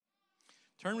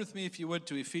Turn with me, if you would,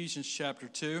 to Ephesians chapter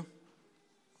 2.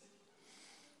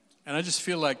 And I just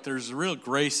feel like there's a real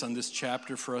grace on this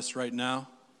chapter for us right now.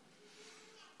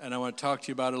 And I want to talk to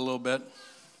you about it a little bit.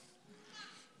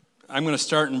 I'm going to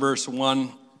start in verse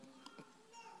 1.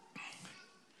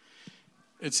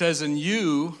 It says, "In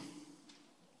you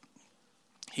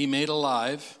he made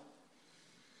alive."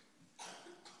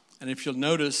 And if you'll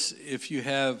notice, if you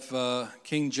have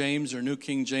King James or New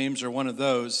King James or one of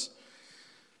those,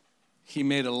 "he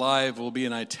made alive" will be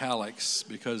in italics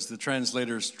because the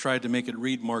translators tried to make it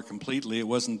read more completely. It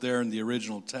wasn't there in the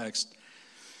original text.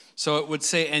 So it would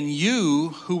say, "And you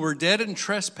who were dead in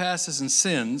trespasses and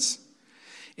sins,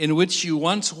 in which you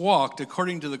once walked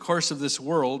according to the course of this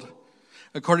world,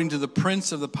 according to the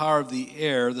prince of the power of the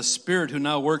air, the spirit who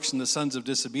now works in the sons of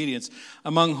disobedience,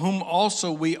 among whom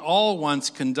also we all once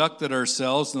conducted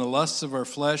ourselves in the lusts of our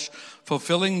flesh,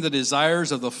 fulfilling the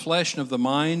desires of the flesh and of the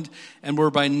mind, and were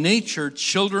by nature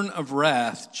children of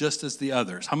wrath, just as the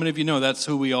others." How many of you know that's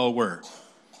who we all were?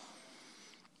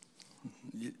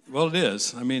 Well, it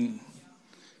is. I mean,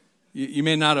 you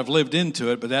may not have lived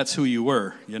into it, but that's who you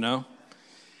were, you know.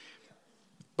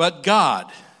 "But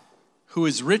God, who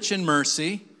is rich in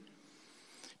mercy,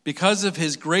 because of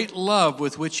his great love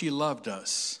with which he loved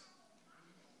us."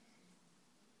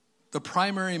 The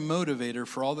primary motivator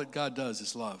for all that God does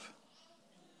is love.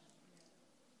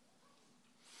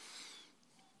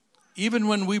 "Even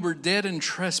when we were dead in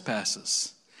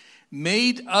trespasses,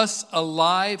 made us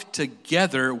alive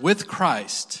together with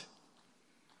Christ.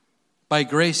 By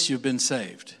grace you've been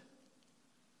saved.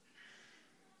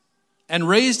 And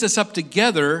raised us up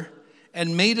together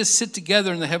and made us sit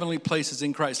together in the heavenly places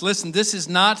in Christ." Listen, this is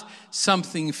not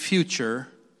something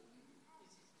future.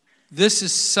 This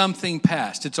is something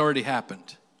past. It's already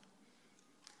happened.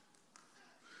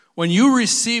 When you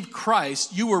received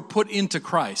Christ, you were put into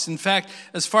Christ. In fact,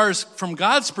 as far as from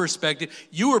God's perspective,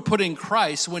 you were put in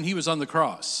Christ when he was on the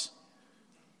cross.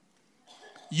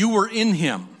 You were in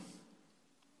him.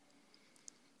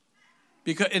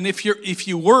 And if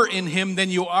you were in him, then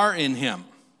you are in him.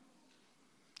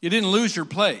 You didn't lose your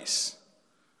place.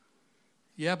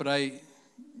 Yeah, but I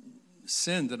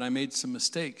sinned and I made some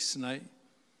mistakes.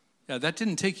 That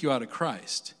didn't take you out of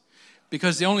Christ.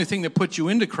 Because the only thing that put you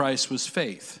into Christ was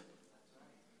faith.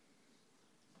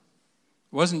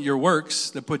 It wasn't your works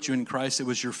that put you in Christ. It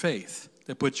was your faith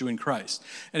that put you in Christ.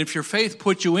 And if your faith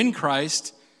put you in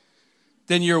Christ,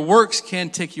 then your works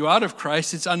can't take you out of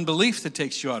Christ. It's unbelief that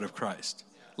takes you out of Christ.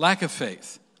 Lack of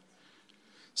faith.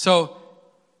 So,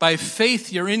 by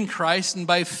faith, you're in Christ, and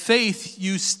by faith,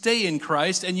 you stay in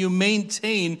Christ, and you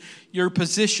maintain your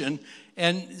position.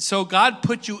 And so God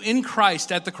put you in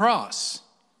Christ at the cross.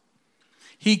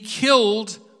 He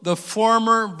killed the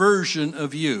former version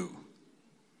of you.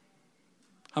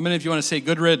 How many of you want to say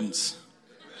good riddance?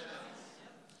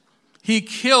 He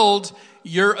killed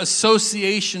your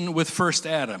association with first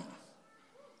Adam.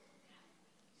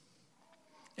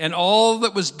 And all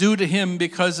that was due to him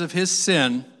because of his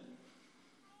sin,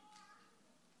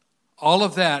 all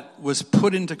of that was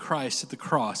put into Christ at the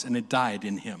cross, and it died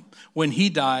in him. When he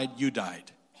died, you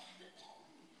died.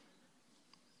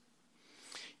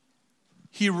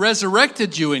 He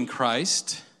resurrected you in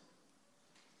Christ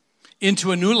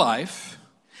into a new life,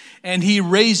 and he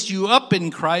raised you up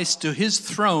in Christ to his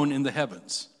throne in the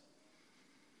heavens.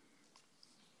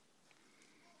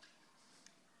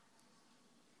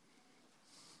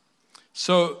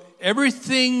 So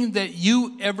everything that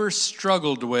you ever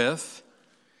struggled with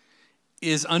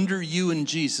is under you and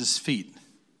Jesus' feet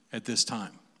at this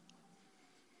time.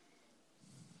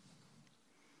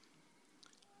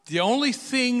 The only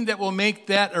thing that will make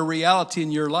that a reality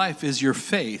in your life is your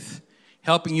faith,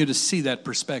 helping you to see that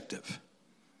perspective.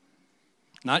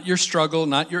 Not your struggle,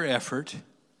 not your effort.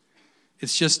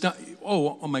 It's just not,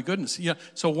 oh my goodness. Yeah.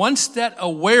 So once that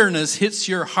awareness hits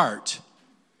your heart,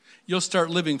 you'll start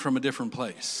living from a different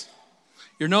place.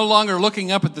 You're no longer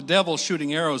looking up at the devil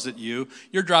shooting arrows at you.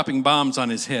 You're dropping bombs on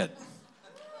his head.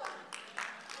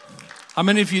 How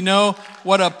many of you know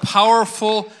what a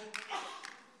powerful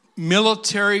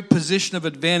military position of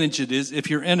advantage it is if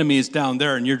your enemy is down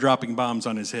there and you're dropping bombs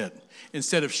on his head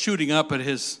instead of shooting up at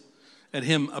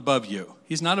him above you?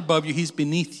 He's not above you, he's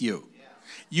beneath you.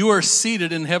 You are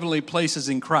seated in heavenly places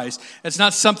in Christ. It's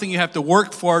not something you have to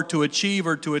work for, to achieve,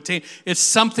 or to attain. It's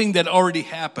something that already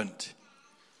happened.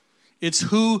 It's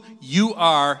who you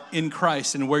are in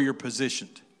Christ and where you're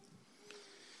positioned.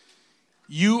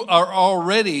 You are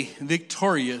already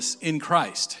victorious in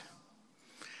Christ.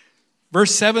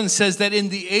 Verse 7 says that in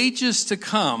the ages to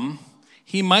come,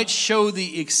 he might show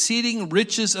the exceeding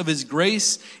riches of his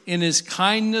grace in his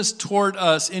kindness toward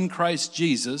us in Christ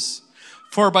Jesus.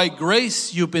 For by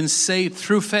grace you've been saved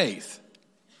through faith.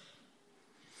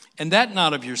 And that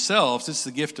not of yourselves, it's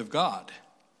the gift of God.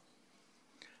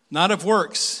 Not of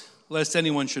works, lest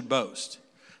anyone should boast.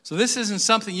 So this isn't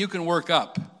something you can work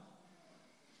up.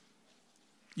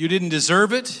 You didn't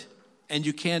deserve it, and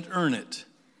you can't earn it.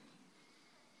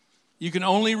 You can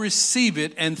only receive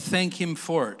it and thank him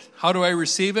for it. How do I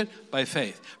receive it? By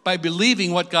faith. By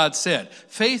believing what God said.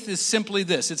 Faith is simply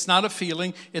this. It's not a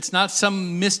feeling. It's not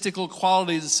some mystical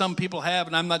quality that some people have,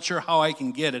 and I'm not sure how I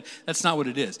can get it. That's not what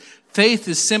it is. Faith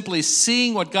is simply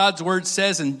seeing what God's word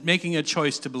says and making a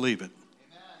choice to believe it.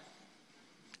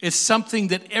 It's something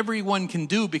that everyone can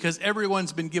do because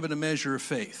everyone's been given a measure of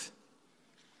faith.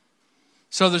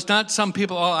 So there's not some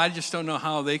people, I just don't know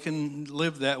how they can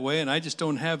live that way, and I just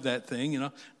don't have that thing,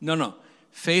 No.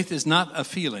 Faith is not a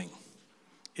feeling.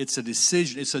 It's a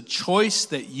decision. It's a choice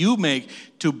that you make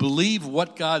to believe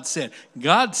what God said.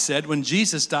 God said when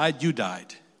Jesus died, you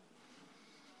died.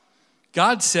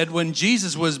 God said when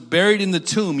Jesus was buried in the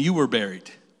tomb, you were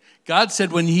buried. God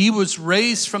said when he was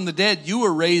raised from the dead, you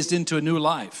were raised into a new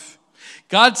life.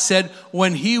 God said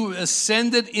when he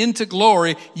ascended into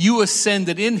glory, you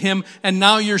ascended in him, and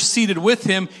now you're seated with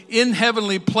him in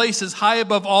heavenly places, high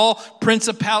above all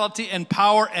principality and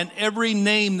power and every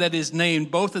name that is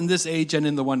named, both in this age and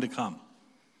in the one to come.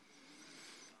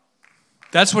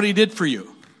 That's what he did for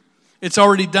you. It's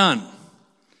already done.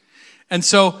 And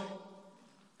so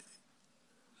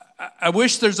I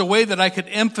wish there's a way that I could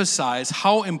emphasize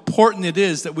how important it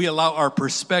is that we allow our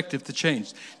perspective to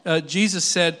change. Jesus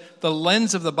said the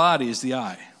lens of the body is the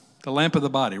eye, the lamp of the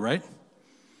body, right?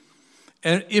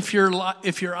 And if your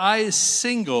eye is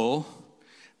single,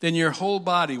 then your whole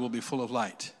body will be full of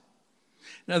light.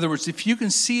 In other words, if you can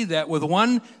see that with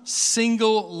one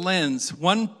single lens,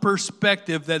 one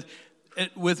perspective that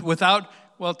without...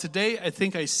 Well, today I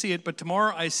think I see it, but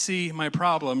tomorrow I see my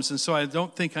problems, and so I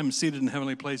don't think I'm seated in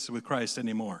heavenly places with Christ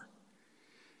anymore.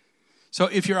 So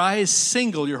if your eye is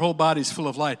single, your whole body is full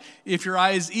of light. If your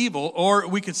eye is evil, or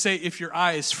we could say if your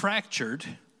eye is fractured,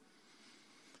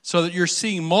 so that you're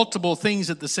seeing multiple things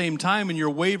at the same time and you're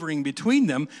wavering between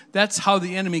them, that's how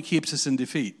the enemy keeps us in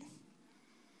defeat.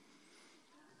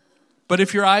 But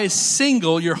if your eye is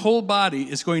single, your whole body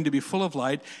is going to be full of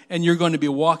light, and you're going to be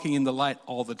walking in the light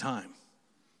all the time.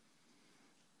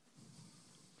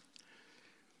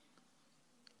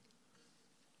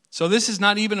 So this is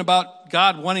not even about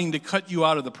God wanting to cut you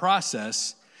out of the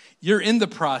process. You're in the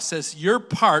process. Your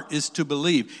part is to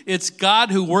believe. It's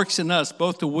God who works in us,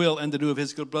 both to will and to do of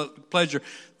his good pleasure.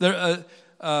 The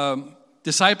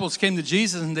disciples came to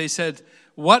Jesus and they said,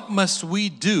 what must we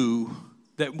do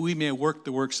that we may work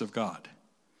the works of God?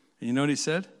 And you know what he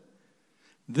said?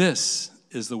 This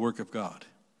is the work of God,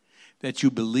 that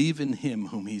you believe in him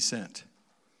whom he sent.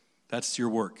 That's your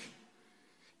work.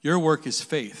 Your work is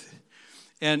faith.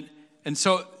 And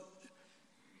so,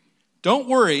 don't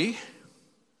worry.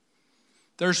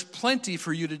 There's plenty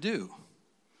for you to do.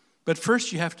 But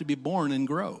first you have to be born and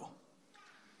grow.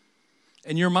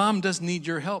 And your mom doesn't need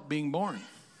your help being born.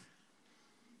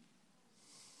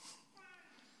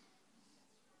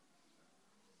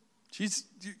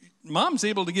 Mom's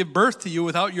able to give birth to you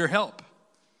without your help.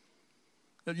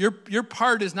 Your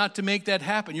part is not to make that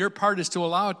happen. Your part is to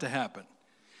allow it to happen.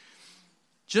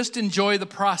 Just enjoy the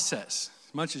process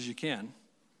as much as you can.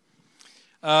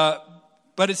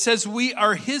 But it says we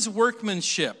are his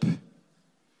workmanship,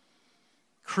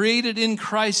 created in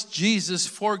Christ Jesus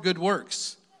for good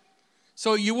works.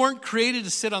 So you weren't created to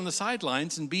sit on the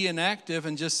sidelines and be inactive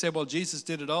and just say, well, Jesus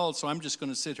did it all, so I'm just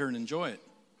going to sit here and enjoy it.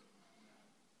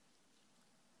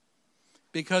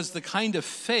 Because the kind of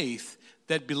faith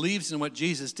that believes in what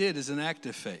Jesus did is an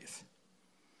active faith.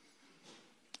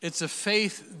 It's a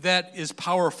faith that is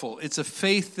powerful. It's a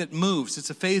faith that moves. It's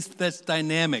a faith that's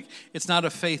dynamic. It's not a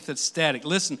faith that's static.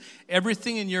 Listen,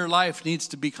 everything in your life needs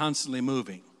to be constantly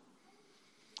moving.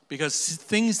 Because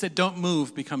things that don't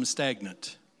move become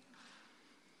stagnant.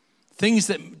 Things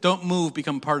that don't move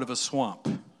become part of a swamp.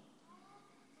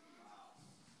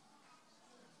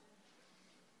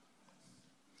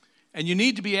 And you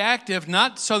need to be active,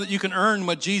 not so that you can earn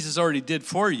what Jesus already did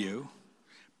for you,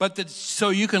 but that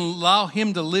so you can allow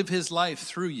him to live his life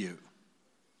through you.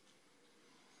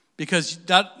 Because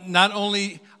not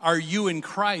only are you in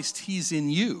Christ, he's in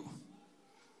you.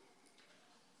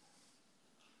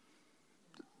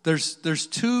 There's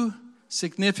two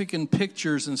significant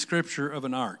pictures in Scripture of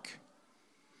an ark.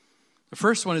 The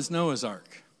first one is Noah's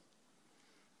ark.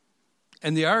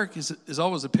 And the ark is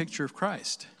always a picture of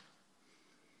Christ.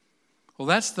 Well,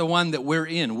 that's the one that we're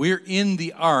in. We're in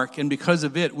the ark, and because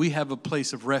of it, we have a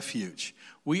place of refuge.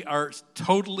 We are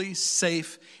totally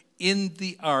safe in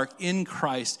the ark, in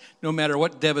Christ, no matter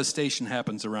what devastation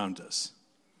happens around us.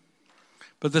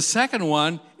 But the second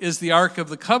one is the Ark of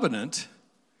the Covenant,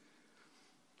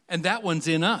 and that one's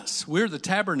in us. We're the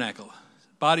tabernacle,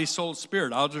 body, soul,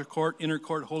 spirit, outer court, inner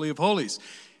court, holy of holies.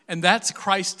 And that's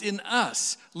Christ in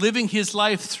us, living his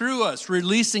life through us,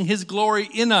 releasing his glory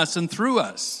in us and through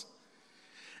us.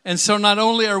 And so not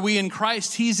only are we in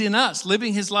Christ, he's in us,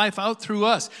 living his life out through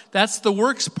us. That's the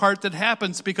works part that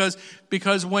happens because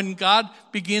when God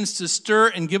begins to stir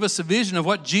and give us a vision of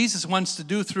what Jesus wants to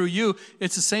do through you,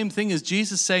 it's the same thing as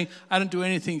Jesus saying, I don't do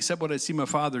anything except what I see my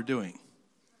Father doing.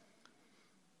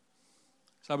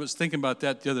 So I was thinking about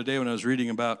that the other day when I was reading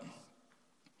about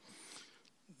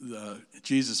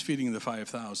Jesus feeding the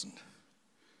 5,000.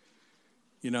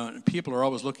 You know, and people are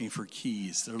always looking for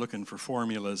keys. They're looking for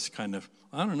formulas, kind of.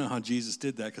 I don't know how Jesus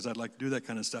did that because I'd like to do that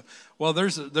kind of stuff. Well,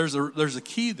 there's a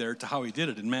key there to how he did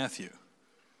it in Matthew.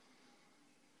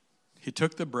 He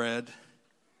took the bread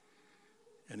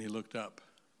and he looked up.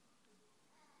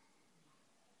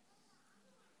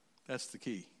 That's the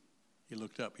key. He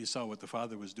looked up. He saw what the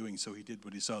Father was doing, so he did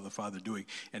what he saw the Father doing,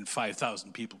 and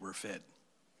 5,000 people were fed.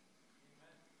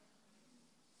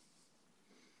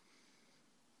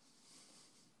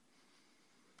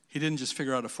 He didn't just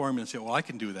figure out a formula and say, well, I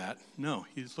can do that. No,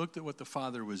 he looked at what the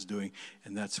Father was doing,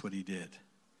 and that's what he did.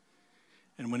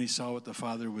 And when he saw what the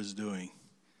Father was doing,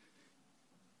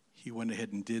 he went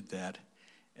ahead and did that,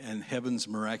 and heaven's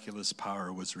miraculous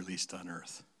power was released on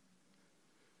earth.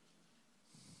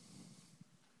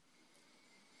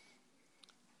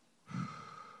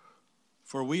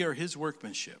 For we are his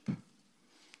workmanship,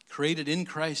 created in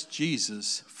Christ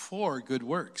Jesus for good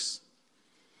works,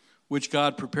 which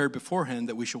God prepared beforehand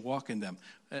that we should walk in them.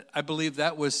 I believe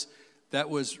that was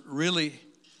really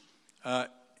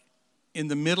in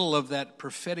the middle of that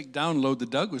prophetic download that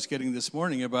Doug was getting this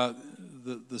morning about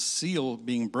the seal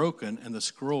being broken and the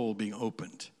scroll being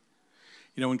opened.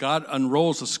 You know, when God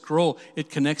unrolls a scroll, it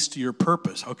connects to your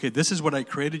purpose. Okay, this is what I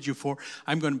created you for.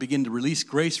 I'm going to begin to release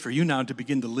grace for you now to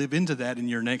begin to live into that in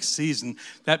your next season.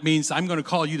 That means I'm going to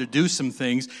call you to do some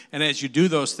things. And as you do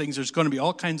those things, there's going to be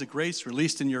all kinds of grace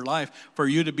released in your life for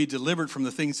you to be delivered from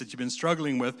the things that you've been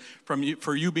struggling with,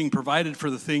 for you being provided for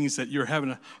the things that you're having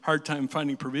a hard time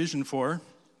finding provision for.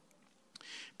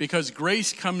 Because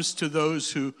grace comes to those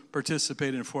who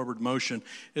participate in forward motion.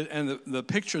 And the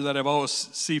picture that I've always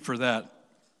see for that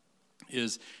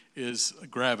is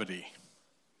gravity.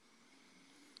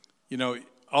 You know,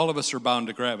 all of us are bound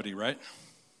to gravity, right?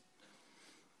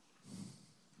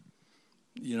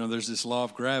 You know, there's this law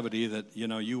of gravity that, you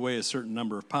know, you weigh a certain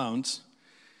number of pounds,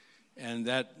 and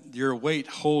that your weight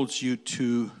holds you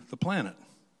to the planet.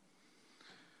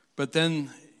 But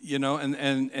then, you know,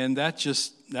 and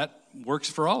that works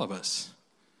for all of us,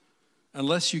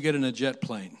 unless you get in a jet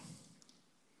plane.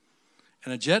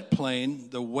 And a jet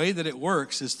plane, the way that it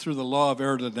works is through the law of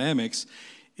aerodynamics.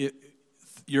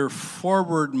 Your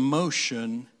forward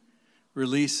motion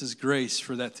releases grace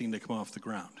for that thing to come off the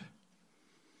ground.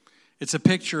 It's a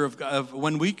picture of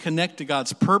when we connect to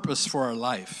God's purpose for our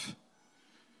life.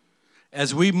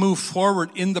 As we move forward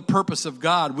in the purpose of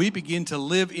God, we begin to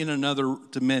live in another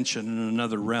dimension, in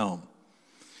another realm,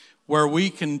 where we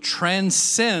can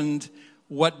transcend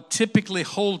what typically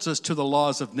holds us to the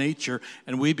laws of nature,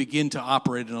 and we begin to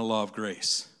operate in a law of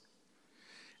grace.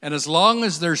 And as long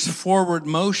as there's forward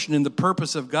motion in the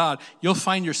purpose of God, you'll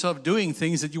find yourself doing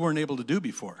things that you weren't able to do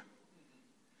before.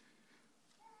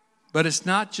 But it's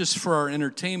not just for our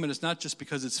entertainment. It's not just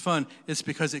because it's fun. It's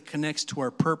because it connects to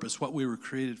our purpose, what we were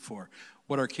created for,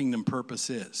 what our kingdom purpose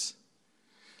is.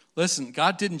 Listen,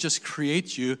 God didn't just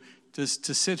create you to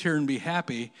sit here and be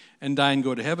happy and die and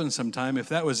go to heaven sometime. If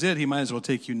that was it, he might as well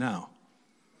take you now.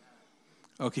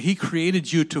 Okay, he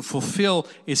created you to fulfill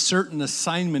a certain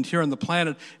assignment here on the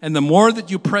planet. And the more that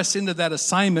you press into that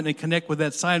assignment and connect with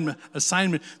that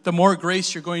assignment, the more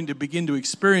grace you're going to begin to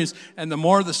experience, and the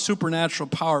more the supernatural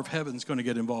power of heaven is going to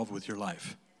get involved with your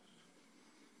life.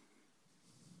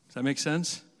 Does that make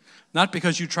sense? Not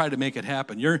because you try to make it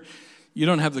happen. You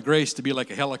don't have the grace to be like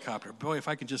a helicopter. Boy, if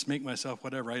I can just make myself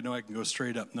whatever, I know I can go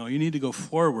straight up. No, you need to go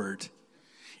forward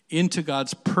into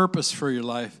God's purpose for your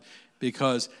life,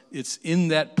 because it's in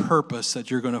that purpose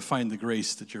that you're going to find the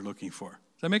grace that you're looking for.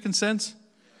 Is that making sense?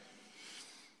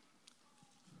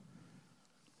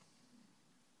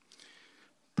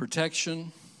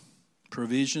 Protection,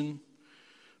 provision,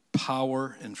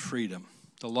 power, and freedom.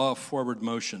 The law of forward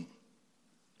motion.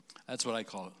 That's what I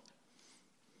call it.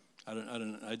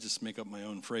 I just make up my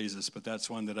own phrases, but that's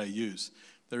one that I use.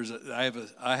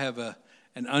 I have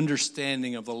an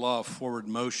understanding of the law of forward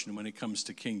motion when it comes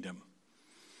to kingdom.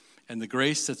 and the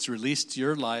grace that's released to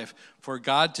your life for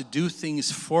God to do things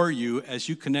for you as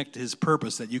you connect to his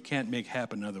purpose that you can't make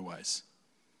happen otherwise.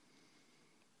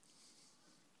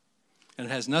 And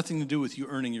it has nothing to do with you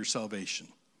earning your salvation.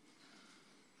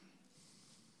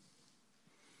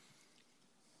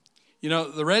 You know,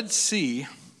 the Red Sea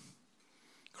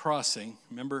crossing,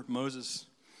 remember Moses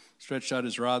stretched out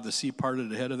his rod, the sea parted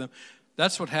ahead of them?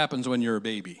 That's what happens when you're a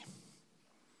baby.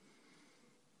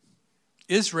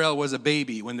 Israel was a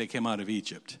baby when they came out of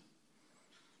Egypt.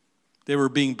 They were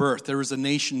being birthed. There was a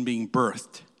nation being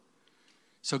birthed.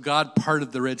 So God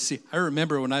parted the Red Sea. I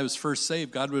remember when I was first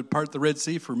saved, God would part the Red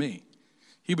Sea for me.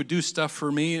 He would do stuff for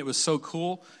me. It was so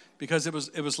cool because it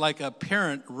was like a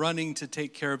parent running to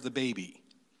take care of the baby.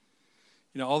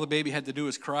 You know, all the baby had to do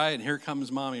was cry, and here comes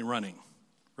mommy running,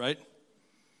 right?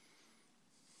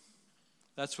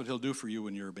 That's what he'll do for you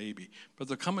when you're a baby. But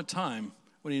there'll come a time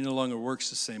when he no longer works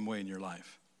the same way in your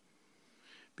life.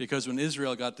 Because when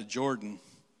Israel got to Jordan,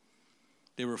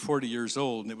 they were 40 years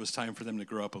old, and it was time for them to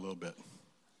grow up a little bit.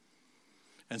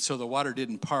 And so the water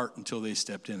didn't part until they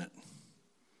stepped in it.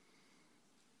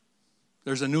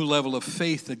 There's a new level of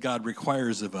faith that God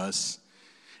requires of us.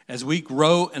 As we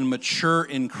grow and mature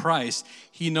in Christ,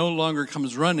 he no longer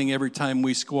comes running every time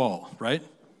we squall, right?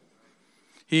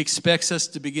 He expects us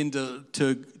to begin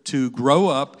to grow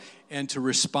up and to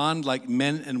respond like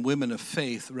men and women of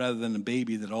faith rather than a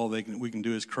baby that all we can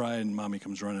do is cry and mommy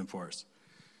comes running for us.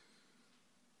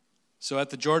 So at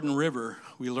the Jordan River,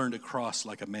 we learn to cross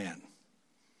like a man.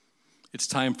 It's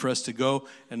time for us to go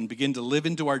and begin to live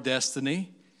into our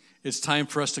destiny. It's time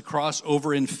for us to cross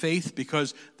over in faith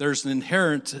because there's an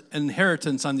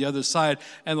inheritance on the other side.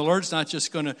 And the Lord's not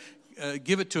just going to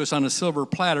give it to us on a silver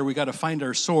platter. We got to find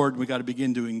our sword. We got to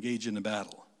begin to engage in the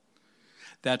battle.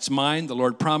 That's mine. The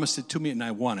Lord promised it to me, and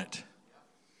I want it.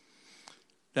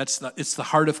 It's the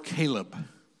heart of Caleb.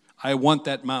 I want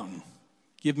that mountain.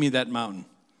 Give me that mountain.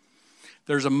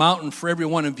 There's a mountain for every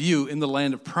one of you in the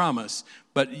land of promise,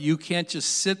 but you can't just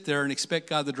sit there and expect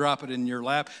God to drop it in your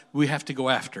lap. We have to go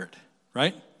after it,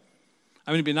 right?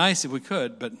 I mean, it'd be nice if we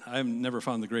could, but I've never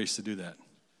found the grace to do that.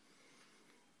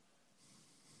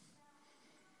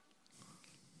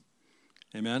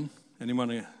 Amen?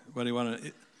 Anybody want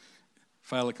to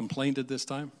file a complaint at this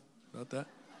time about that?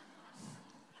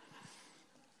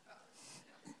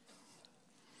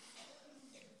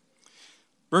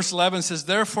 Verse 11 says,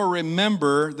 "Therefore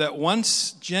remember that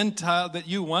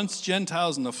you once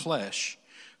Gentiles in the flesh,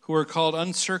 who are called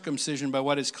uncircumcision by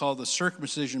what is called the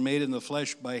circumcision made in the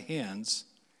flesh by hands,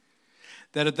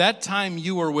 that at that time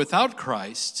you were without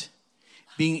Christ,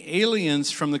 being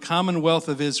aliens from the commonwealth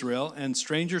of Israel and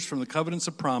strangers from the covenants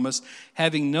of promise,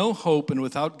 having no hope and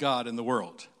without God in the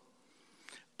world.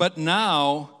 But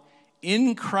now,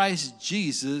 in Christ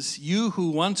Jesus, you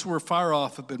who once were far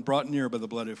off have been brought near by the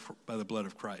blood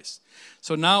of Christ."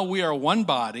 So now we are one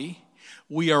body.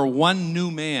 We are one new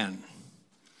man.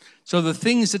 So the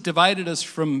things that divided us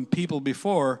from people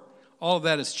before, all of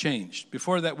that has changed.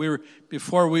 Before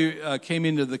we came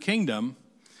into the kingdom,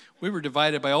 we were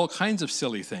divided by all kinds of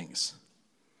silly things.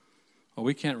 Well,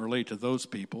 we can't relate to those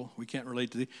people. We can't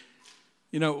relate to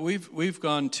we've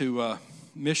gone to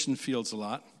mission fields a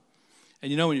lot.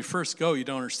 And when you first go, you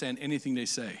don't understand anything they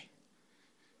say.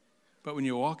 But when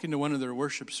you walk into one of their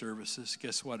worship services,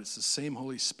 guess what? It's the same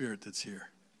Holy Spirit that's here.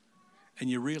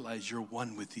 And you realize you're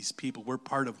one with these people. We're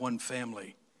part of one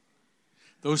family.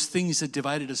 Those things that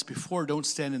divided us before don't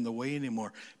stand in the way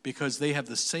anymore because they have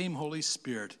the same Holy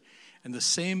Spirit and the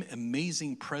same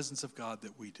amazing presence of God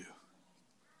that we do.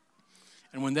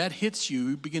 And when that hits you,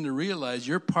 you begin to realize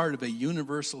you're part of a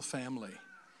universal family.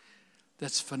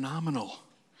 That's phenomenal.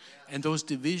 And those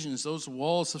divisions, those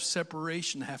walls of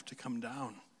separation have to come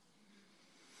down.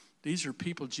 These are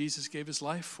people Jesus gave his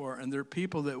life for, and they're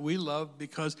people that we love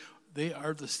because they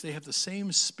have the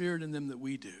same spirit in them that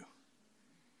we do.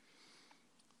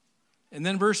 And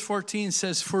then verse 14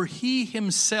 says, "For he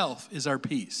himself is our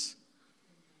peace."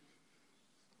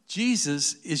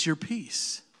 Jesus is your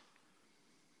peace.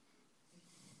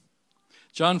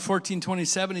 John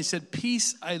 14:27, he said,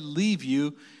 "Peace I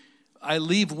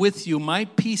leave with you, my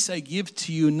peace I give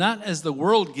to you, not as the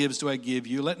world gives do I give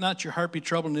you. Let not your heart be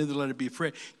troubled, neither let it be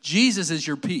afraid." Jesus is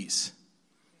your peace.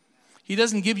 He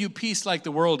doesn't give you peace like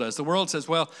the world does. The world says,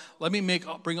 well, let me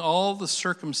bring all the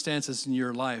circumstances in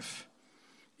your life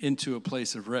into a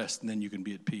place of rest, and then you can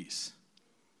be at peace.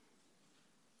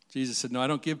 Jesus said, no, I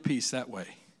don't give peace that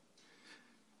way.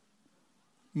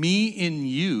 Me in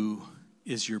you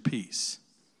is your peace.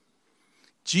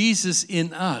 Jesus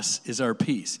in us is our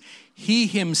peace. He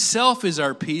himself is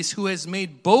our peace, who has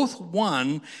made both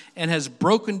one and has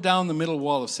broken down the middle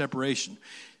wall of separation.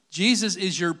 Jesus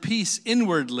is your peace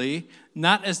inwardly,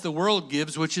 not as the world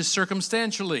gives, which is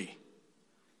circumstantially.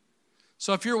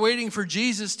 So if you're waiting for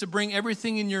Jesus to bring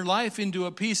everything in your life into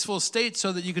a peaceful state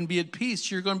so that you can be at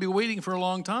peace, you're going to be waiting for a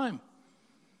long time.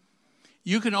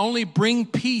 You can only bring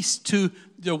peace to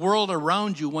the world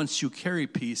around you once you carry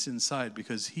peace inside,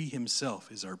 because he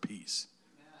himself is our peace.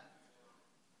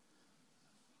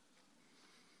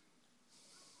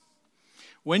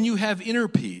 When you have inner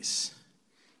peace,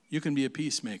 you can be a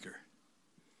peacemaker.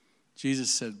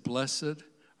 Jesus said, "Blessed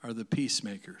are the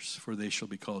peacemakers, for they shall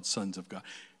be called sons of God."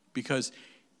 Because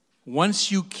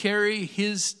once you carry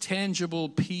his tangible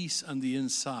peace on the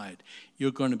inside,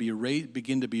 you're going to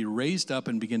begin to be raised up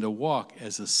and begin to walk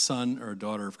as a son or a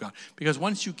daughter of God. Because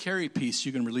once you carry peace,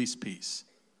 you can release peace.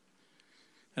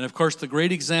 And of course, the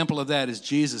great example of that is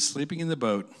Jesus sleeping in the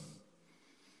boat.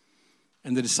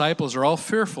 And the disciples are all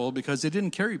fearful because they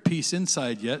didn't carry peace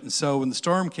inside yet. And so when the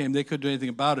storm came, they couldn't do anything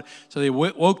about it. So they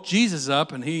woke Jesus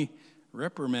up, and he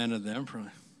reprimanded them for,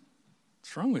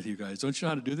 "What's wrong with you guys? Don't you know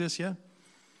how to do this yet?"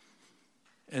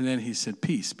 And then he said,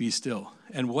 "Peace, be still."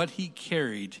 And what he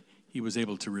carried, he was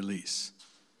able to release.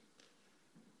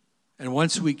 And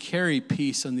once we carry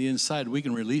peace on the inside, we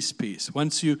can release peace.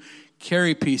 Once you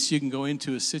carry peace, you can go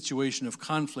into a situation of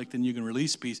conflict and you can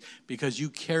release peace because you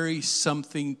carry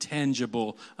something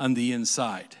tangible on the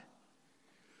inside.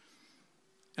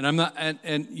 And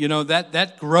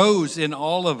that grows in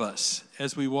all of us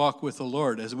as we walk with the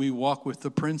Lord, as we walk with the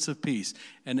Prince of Peace,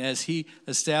 and as he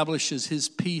establishes his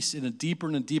peace in a deeper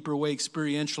and a deeper way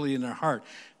experientially in our heart,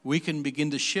 we can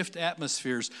begin to shift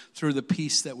atmospheres through the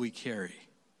peace that we carry.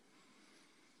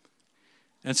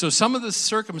 And so some of the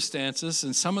circumstances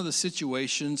and some of the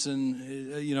situations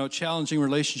and, challenging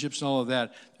relationships and all of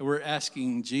that we're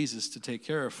asking Jesus to take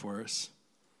care of for us,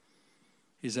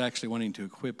 he's actually wanting to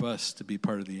equip us to be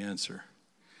part of the answer.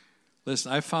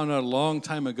 Listen, I found out a long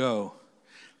time ago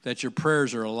that your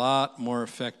prayers are a lot more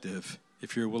effective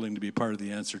if you're willing to be part of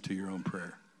the answer to your own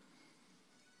prayer.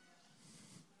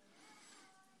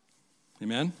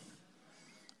 Amen?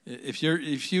 If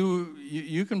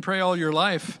you can pray all your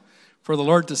life for the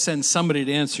Lord to send somebody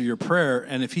to answer your prayer,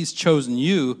 and if he's chosen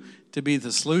you to be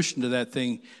the solution to that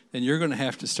thing, then you're going to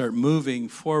have to start moving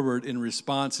forward in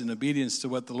response and obedience to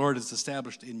what the Lord has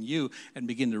established in you and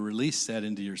begin to release that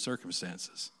into your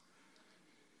circumstances.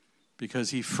 Because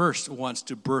he first wants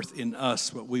to birth in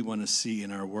us what we want to see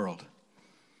in our world.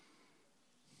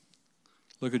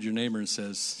 Look at your neighbor and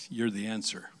says, "You're the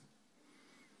answer."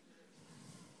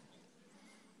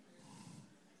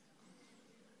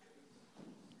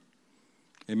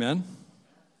 Amen?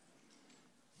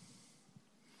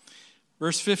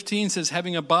 Verse 15 says,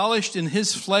 "Having abolished in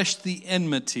his flesh the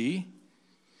enmity,"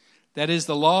 that is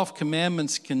the law of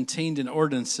commandments contained in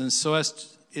ordinances,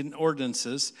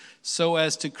 so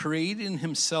as to create in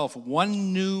himself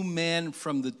one new man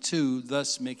from the two,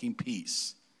 thus making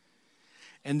peace.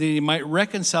 And that he might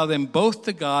reconcile them both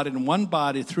to God in one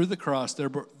body through the cross,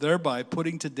 thereby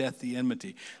putting to death the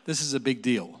enmity. This is a big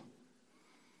deal.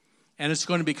 And it's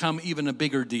going to become even a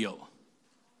bigger deal.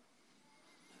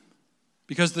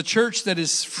 Because the church that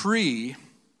is free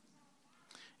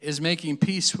is making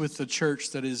peace with the church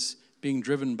that is being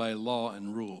driven by law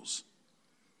and rules.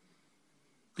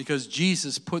 Because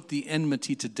Jesus put the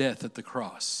enmity to death at the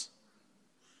cross.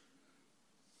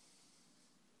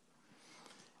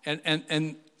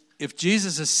 And if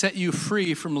Jesus has set you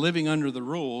free from living under the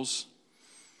rules,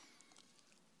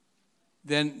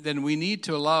 then we need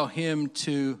to allow him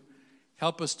to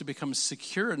help us to become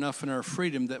secure enough in our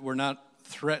freedom that we're not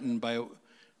threatened by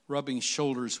rubbing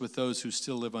shoulders with those who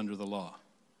still live under the law.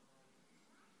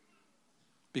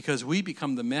 Because we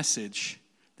become the message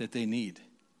that they need.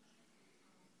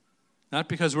 Not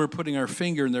because we're putting our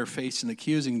finger in their face and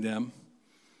accusing them,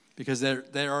 because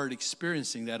they're already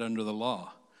experiencing that under the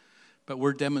law. But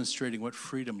we're demonstrating what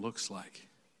freedom looks like,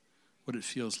 what it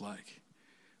feels like,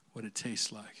 what it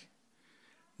tastes like.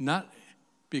 Not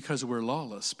because we're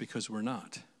lawless, because we're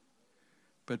not.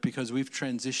 But because we've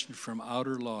transitioned from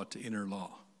outer law to inner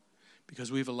law.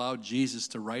 Because we've allowed Jesus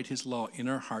to write his law in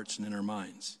our hearts and in our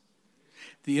minds.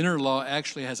 The inner law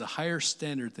actually has a higher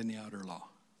standard than the outer law.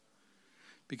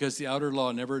 Because the outer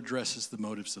law never addresses the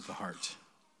motives of the heart.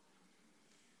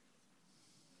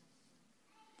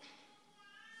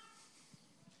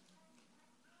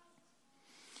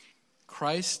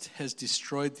 Christ has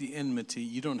destroyed the enmity.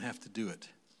 You don't have to do it.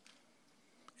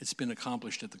 It's been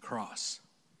accomplished at the cross.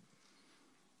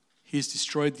 He's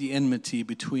destroyed the enmity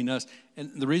between us.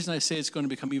 And the reason I say it's going to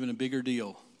become even a bigger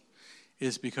deal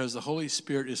is because the Holy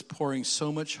Spirit is pouring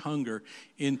so much hunger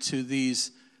into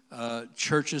these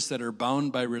churches that are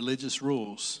bound by religious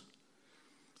rules.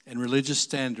 and religious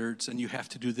standards, and you have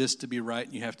to do this to be right,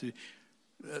 and you have to.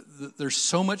 There's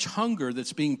so much hunger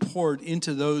that's being poured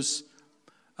into those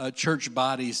church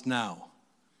bodies now.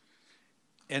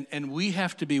 And we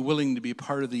have to be willing to be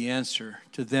part of the answer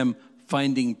to them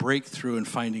finding breakthrough and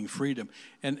finding freedom.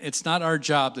 And it's not our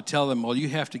job to tell them, well, you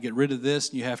have to get rid of this,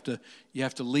 and you have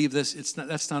to leave this.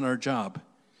 That's not our job.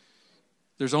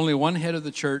 There's only one head of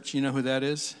the church. You know who that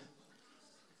is?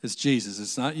 It's Jesus.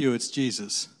 It's not you, it's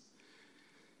Jesus.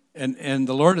 And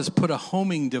the Lord has put a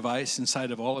homing device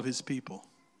inside of all of his people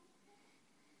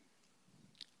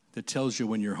that tells you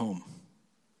when you're home.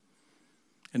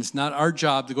 And it's not our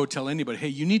job to go tell anybody, hey,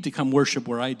 you need to come worship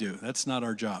where I do. That's not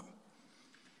our job.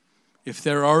 If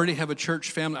they already have a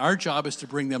church family, our job is to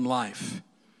bring them life.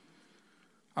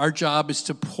 Our job is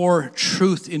to pour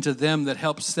truth into them that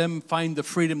helps them find the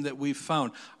freedom that we've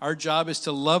found. Our job is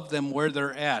to love them where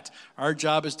they're at. Our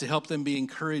job is to help them be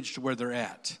encouraged where they're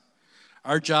at.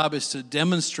 Our job is to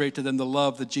demonstrate to them the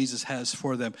love that Jesus has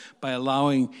for them by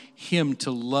allowing him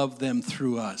to love them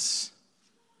through us.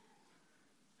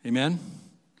 Amen?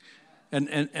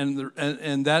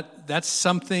 And that's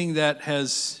something that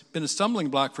has been a stumbling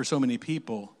block for so many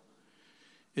people,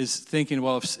 is thinking,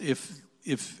 well,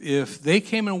 if they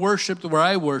came and worshiped where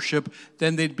I worship,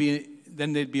 then they'd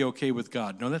be okay with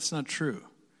God. No, that's not true,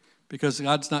 because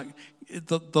God's not.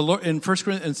 The Lord in 1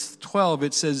 Corinthians 12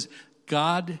 it says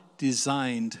God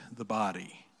designed the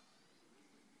body.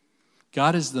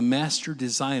 God is the master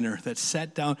designer that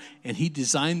sat down and he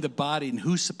designed the body and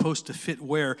who's supposed to fit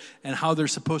where and how they're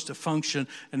supposed to function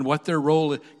and what their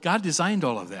role is. God designed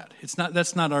all of that.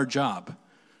 That's not our job.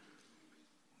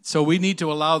 So we need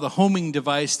to allow the homing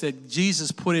device that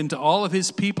Jesus put into all of his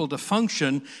people to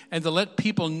function and to let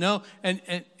people know.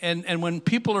 And when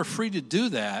people are free to do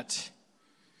that,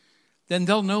 then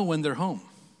they'll know when they're home.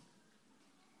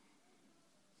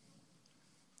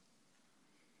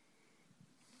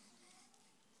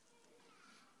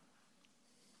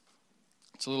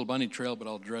 It's a little bunny trail, but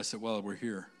I'll address it while we're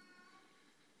here.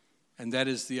 And that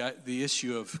is the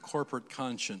issue of corporate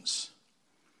conscience.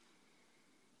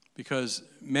 Because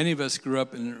many of us grew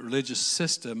up in a religious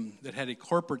system that had a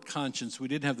corporate conscience. We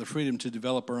didn't have the freedom to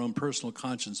develop our own personal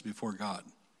conscience before God.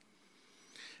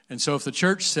 And so if the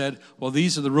church said, well,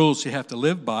 these are the rules you have to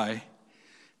live by,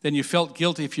 then you felt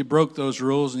guilty if you broke those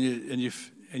rules, and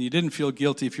you didn't feel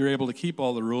guilty if you were able to keep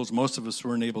all the rules. Most of us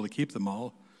weren't able to keep them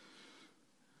all,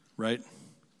 right?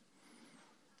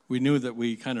 We knew that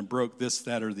we kind of broke this,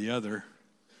 that, or the other.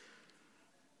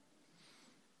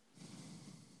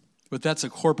 But that's a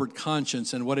corporate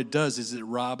conscience, and what it does is it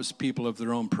robs people of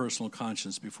their own personal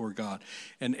conscience before God.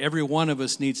 And every one of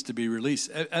us needs to be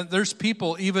released. And there's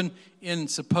people, even in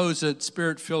supposed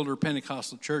Spirit-filled or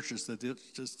Pentecostal churches, that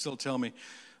just still tell me,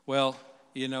 well,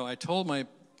 I told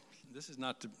this is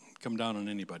not to come down on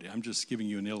anybody. I'm just giving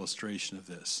you an illustration of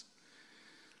this.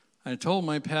 I told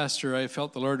my pastor I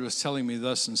felt the Lord was telling me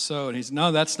thus and so, and he said,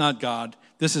 no, that's not God.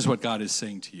 This is what God is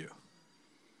saying to you.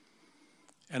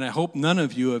 And I hope none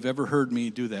of you have ever heard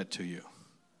me do that to you.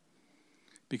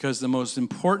 Because the most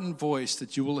important voice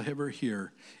that you will ever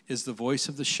hear is the voice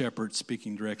of the shepherd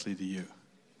speaking directly to you.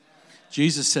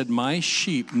 Jesus said, my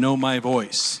sheep know my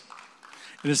voice.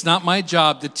 And it's not my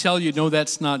job to tell you, no,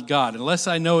 that's not God. Unless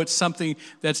I know it's something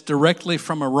that's directly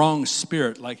from a wrong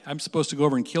spirit. Like, I'm supposed to go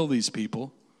over and kill these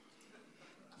people.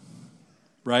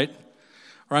 Right?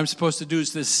 Or I'm supposed to do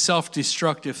this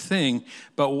self-destructive thing.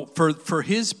 But for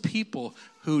his people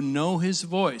who know his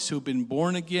voice, who've been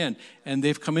born again, and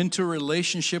they've come into a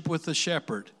relationship with the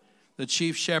shepherd, the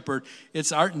chief shepherd,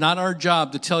 it's not our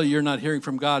job to tell you you're not hearing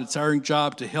from God. It's our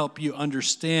job to help you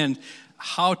understand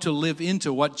how to live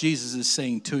into what Jesus is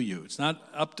saying to you. It's not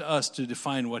up to us to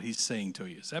define what he's saying to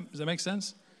you. Does that make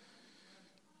sense?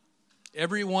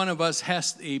 Every one of us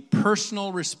has a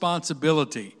personal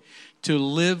responsibility to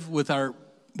live with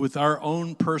our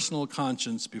own personal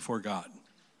conscience before God.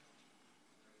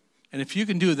 And if you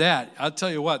can do that, I'll tell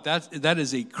you what, that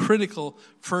is a critical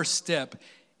first step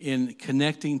in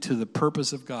connecting to the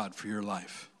purpose of God for your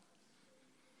life,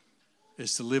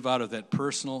 is to live out of that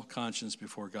personal conscience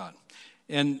before God.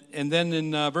 And then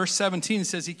in verse 17 it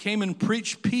says, he came and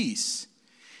preached peace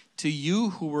to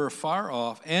you who were far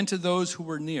off and to those who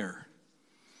were near.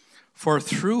 For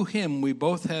through him we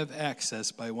both have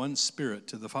access by one Spirit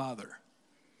to the Father.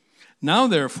 Now,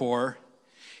 therefore,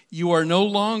 you are no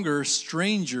longer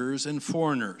strangers and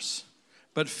foreigners,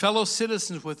 but fellow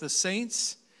citizens with the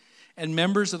saints and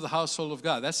members of the household of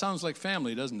God. That sounds like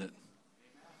family, doesn't it?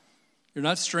 You're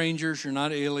not strangers, you're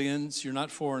not aliens, you're not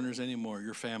foreigners anymore,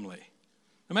 you're family.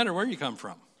 No matter where you come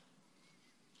from,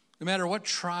 no matter what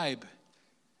tribe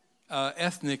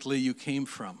ethnically you came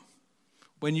from.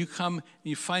 When you come and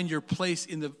you find your place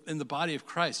in the body of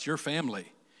Christ, your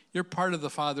family, you're part of the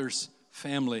Father's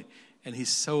family, and He's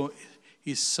so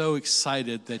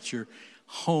excited that you're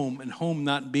home, and home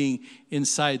not being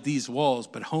inside these walls,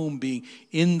 but home being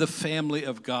in the family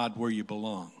of God where you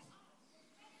belong.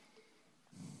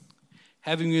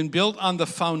 Having been built on the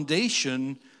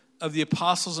foundation of the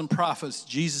apostles and prophets,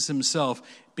 Jesus himself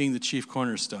being the chief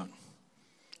cornerstone.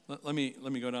 Let me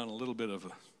go down a little bit of a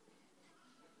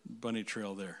bunny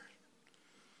trail there.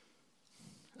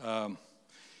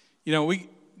 We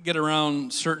get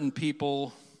around certain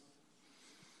people,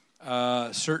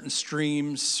 certain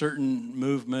streams, certain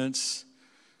movements,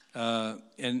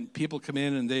 and people come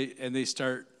in and they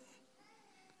start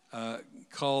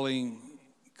calling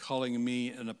me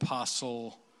an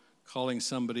apostle, calling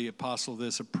somebody apostle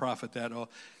this, a prophet that,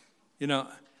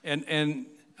 and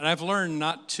I've learned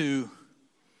not to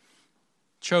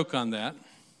choke on that,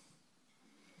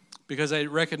 because I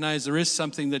recognize there is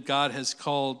something that God has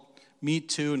called me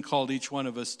to and called each one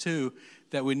of us to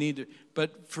that we need to.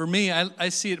 But for me, I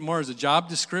see it more as a job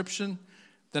description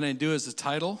than I do as a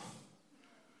title.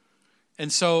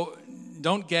 And so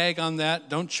don't gag on that.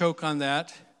 Don't choke on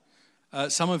that.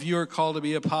 Some of you are called to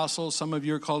be apostles. Some of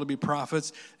you are called to be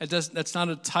prophets. That's not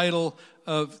a title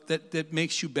that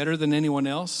makes you better than anyone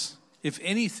else. If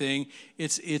anything,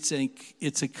 it's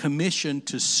a commission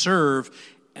to serve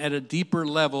at a deeper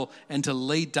level and to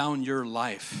lay down your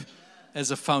life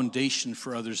as a foundation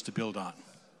for others to build on.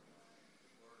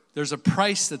 There's a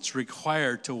price that's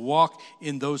required to walk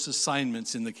in those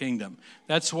assignments in the kingdom.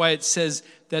 That's why it says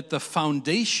that the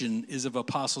foundation is of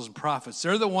apostles and prophets.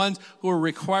 They're the ones who are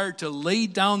required to lay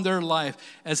down their life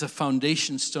as a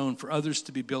foundation stone for others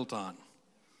to be built on.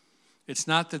 It's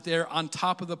not that they're on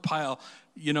top of the pile,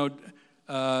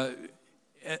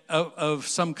 of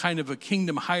some kind of a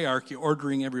kingdom hierarchy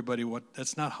ordering everybody what.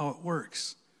 That's not how it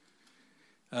works.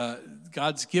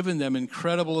 God's given them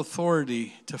incredible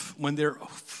authority when they're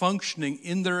functioning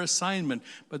in their assignment,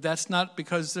 but that's not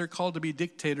because they're called to be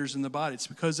dictators in the body. It's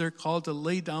because they're called to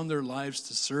lay down their lives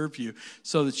to serve you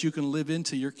so that you can live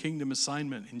into your kingdom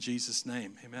assignment in Jesus'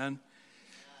 name. Amen?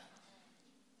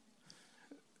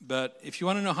 But if you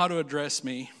want to know how to address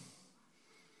me,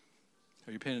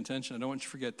 are you paying attention? I don't want you to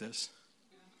forget this.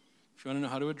 If you want to know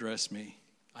how to address me,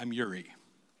 I'm Yuri.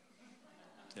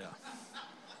 Yeah.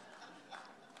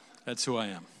 That's who I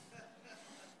am.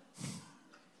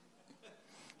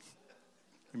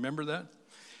 Remember that?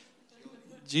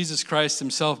 Jesus Christ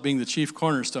himself being the chief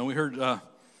cornerstone. We heard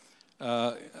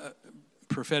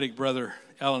prophetic brother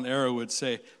Alan Arrowwood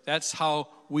say, that's how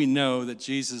we know that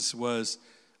Jesus was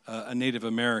a Native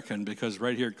American, because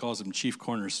right here it calls him chief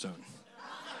cornerstone.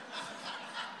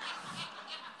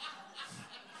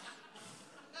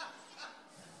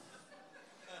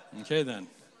 Okay then.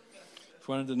 If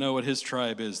you wanted to know what his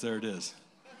tribe is, there it is.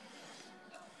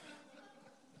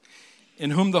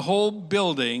 In whom the whole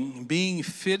building, being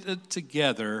fitted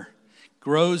together,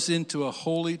 grows into a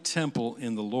holy temple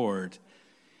in the Lord,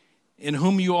 in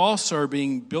whom you also are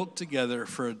being built together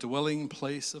for a dwelling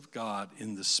place of God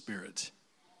in the Spirit.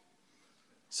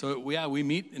 So, we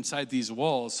meet inside these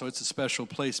walls, so it's a special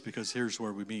place because here's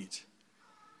where we meet.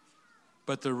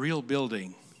 But the real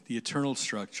building, the eternal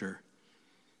structure,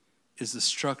 is the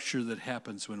structure that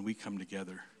happens when we come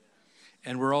together.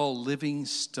 And we're all living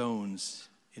stones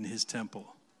in his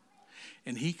temple.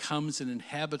 And he comes and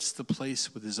inhabits the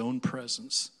place with his own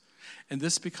presence. And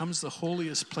this becomes the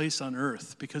holiest place on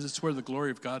earth because it's where the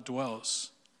glory of God dwells.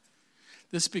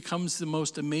 This becomes the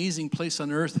most amazing place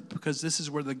on earth because this is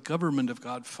where the government of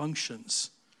God functions.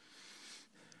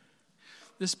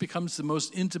 This becomes the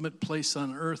most intimate place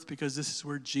on earth because this is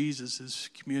where Jesus is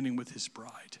communing with his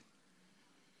bride.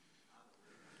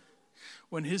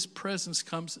 When his presence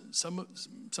comes, some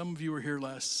of you were here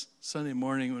last Sunday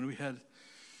morning when we had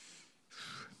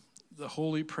the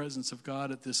holy presence of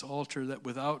God at this altar, that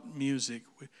without music,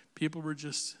 people were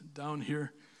just down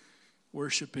here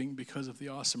worshiping because of the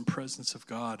awesome presence of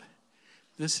God.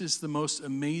 This is the most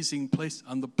amazing place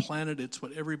on the planet. It's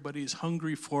what everybody is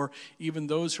hungry for, even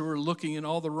those who are looking in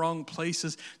all the wrong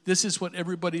places. This is what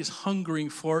everybody is hungering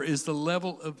for, is the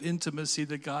level of intimacy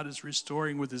that God is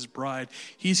restoring with his bride.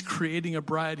 He's creating a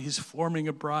bride, he's forming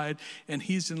a bride, and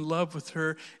he's in love with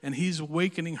her, and he's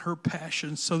awakening her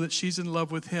passion so that she's in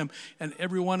love with him. And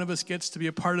every one of us gets to be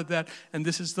a part of that, and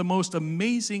this is the most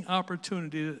amazing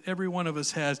opportunity that every one of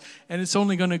us has. And it's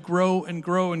only going to grow and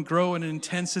grow and grow in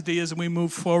intensity as we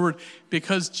move forward,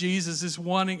 because Jesus is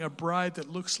wanting a bride that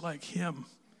looks like him.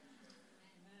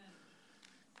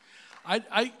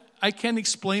 I can't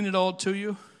explain it all to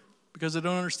you because I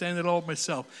don't understand it all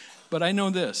myself. But I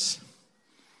know this,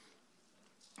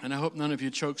 and I hope none of you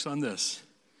chokes on this,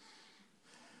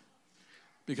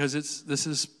 because this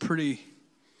is pretty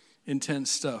intense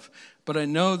stuff. But I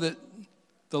know that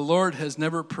the Lord has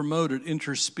never promoted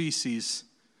interspecies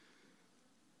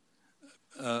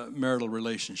marital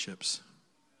relationships.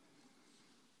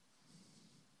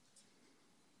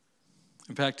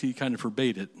 In fact, he kind of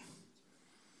forbade it.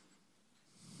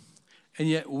 And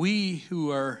yet we who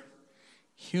are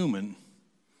human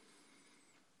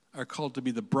are called to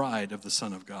be the bride of the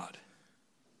Son of God.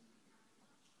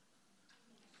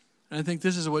 And I think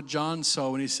this is what John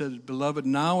saw when he said, "Beloved,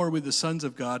 now are we the sons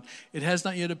of God. It has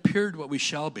not yet appeared what we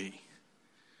shall be.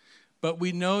 But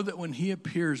we know that when he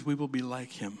appears, we will be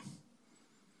like him,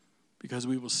 because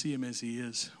we will see him as he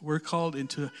is." We're called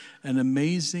into an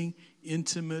amazing,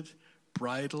 intimate,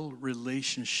 bridal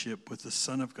relationship with the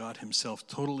Son of God himself.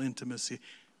 Total intimacy,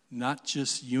 not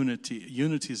just unity.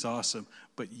 Unity is awesome,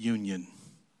 but union.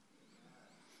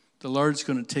 The Lord's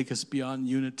going to take us beyond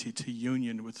unity to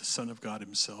union with the Son of God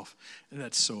himself. And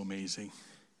that's so amazing.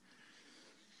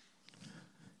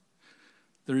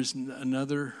 There is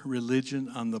another religion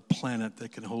on the planet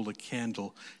that can hold a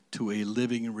candle to a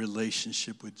living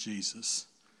relationship with Jesus,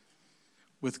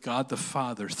 with God the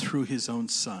Father through his own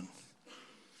Son.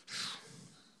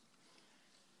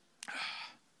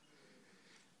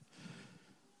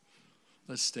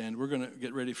 Let's stand. We're going to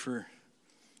get ready to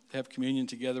have communion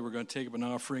together. We're going to take up an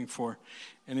offering for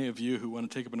any of you who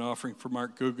want to take up an offering for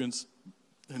Mark Googans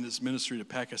and his ministry to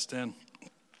Pakistan.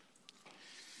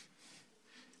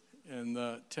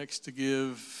 And text to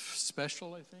give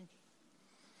special, I think,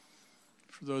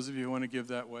 for those of you who want to give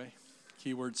that way.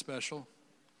 Keyword special.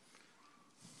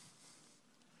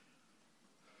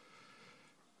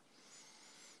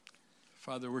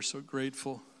 Father, we're so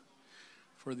grateful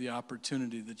for the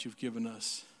opportunity that you've given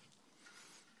us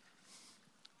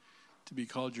to be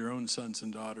called your own sons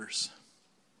and daughters.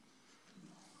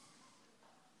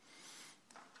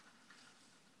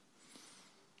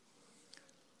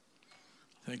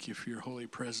 Thank you for your holy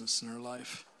presence in our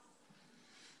life.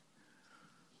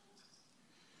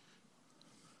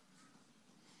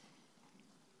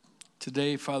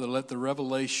 Today, Father, let the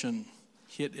revelation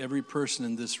hit every person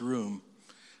in this room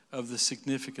of the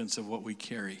significance of what we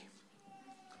carry.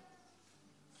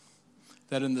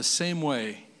 That in the same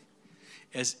way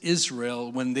as Israel,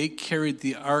 when they carried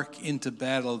the ark into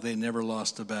battle, they never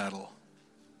lost a battle.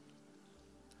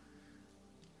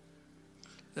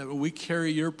 That when we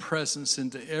carry your presence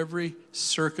into every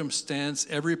circumstance,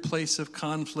 every place of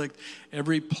conflict,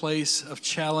 every place of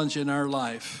challenge in our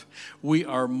life, we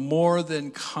are more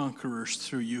than conquerors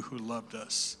through you who loved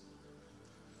us.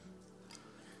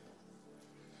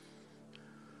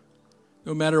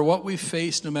 No matter what we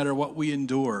face, no matter what we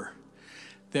endure,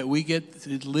 that we get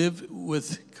to live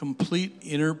with complete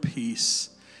inner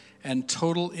peace and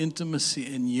total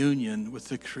intimacy and union with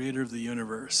the Creator of the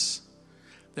universe.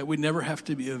 That we never have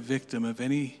to be a victim of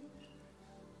any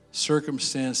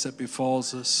circumstance that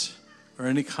befalls us or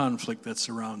any conflict that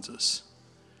surrounds us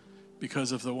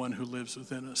because of the one who lives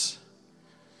within us.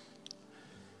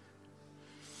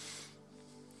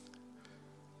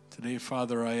 Today,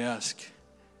 Father, I ask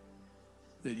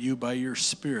that you, by your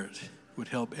Spirit, would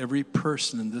help every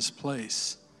person in this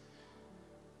place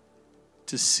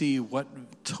to see what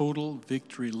total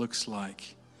victory looks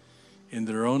like in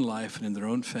their own life and in their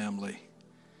own family.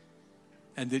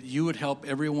 And that you would help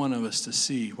every one of us to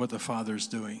see what the Father's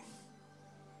doing.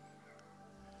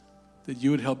 That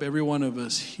you would help every one of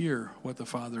us hear what the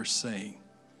Father's saying.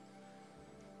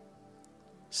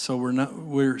 So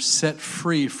we're set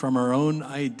free from our own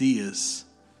ideas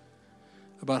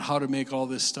about how to make all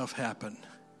this stuff happen.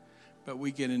 But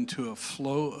we get into a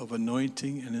flow of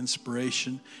anointing and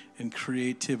inspiration and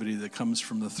creativity that comes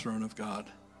from the throne of God.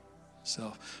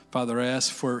 So, Father, I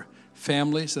ask for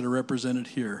families that are represented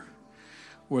here,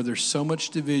 where there's so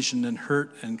much division and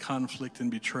hurt and conflict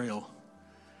and betrayal.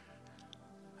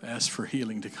 I ask for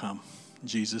healing to come in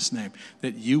Jesus' name.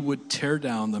 That you would tear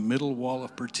down the middle wall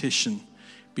of partition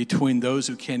between those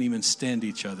who can't even stand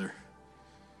each other.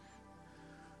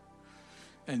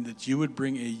 And that you would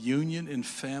bring a union in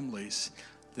families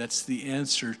that's the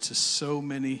answer to so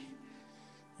many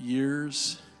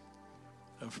years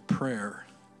of prayer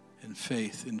and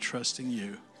faith in trusting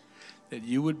you. That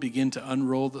you would begin to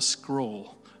unroll the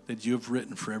scroll that you have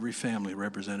written for every family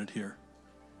represented here.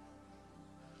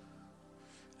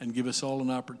 And give us all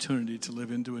an opportunity to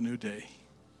live into a new day.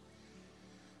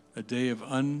 A day of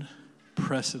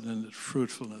unprecedented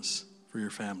fruitfulness for your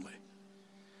family.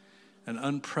 An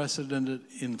unprecedented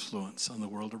influence on the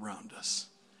world around us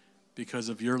because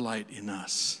of your light in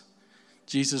us. In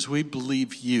Jesus, we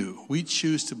believe you. We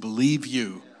choose to believe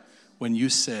you when you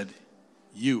said,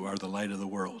 you are the light of the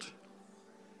world.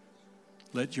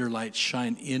 Let your light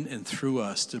shine in and through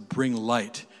us to bring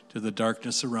light to the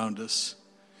darkness around us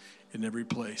in every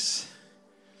place.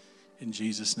 In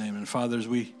Jesus' name. And Father, as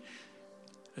we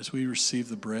receive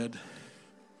the bread,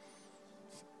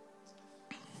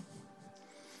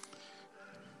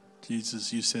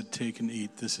 Jesus, you said, take and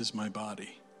eat. This is my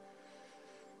body.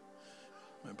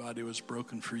 My body was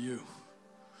broken for you.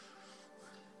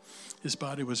 His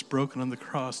body was broken on the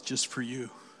cross just for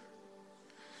you.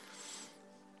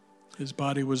 His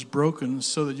body was broken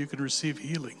so that you can receive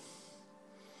healing,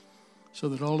 so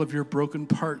that all of your broken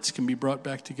parts can be brought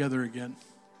back together again,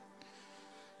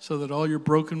 so that all your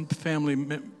broken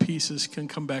family pieces can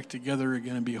come back together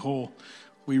again and be whole.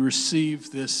 We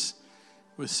receive this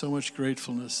with so much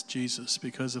gratefulness, Jesus,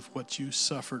 because of what you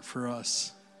suffered for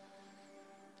us.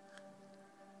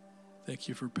 Thank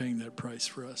you for paying that price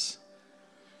for us.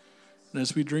 And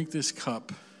as we drink this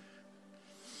cup,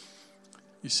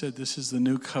 you said, this is the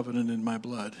new covenant in my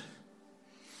blood.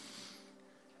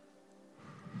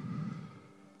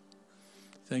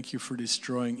 Thank you for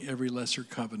destroying every lesser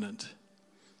covenant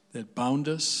that bound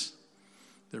us,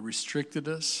 that restricted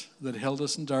us, that held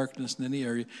us in darkness in any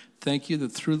area. Thank you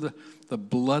that through the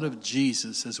blood of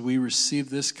Jesus, as we receive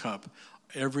this cup,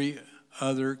 every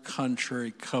other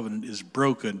contrary covenant is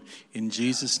broken in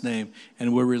Jesus' name,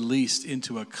 and we're released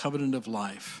into a covenant of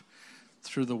life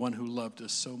through the one who loved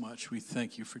us so much. We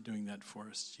thank you for doing that for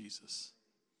us, Jesus.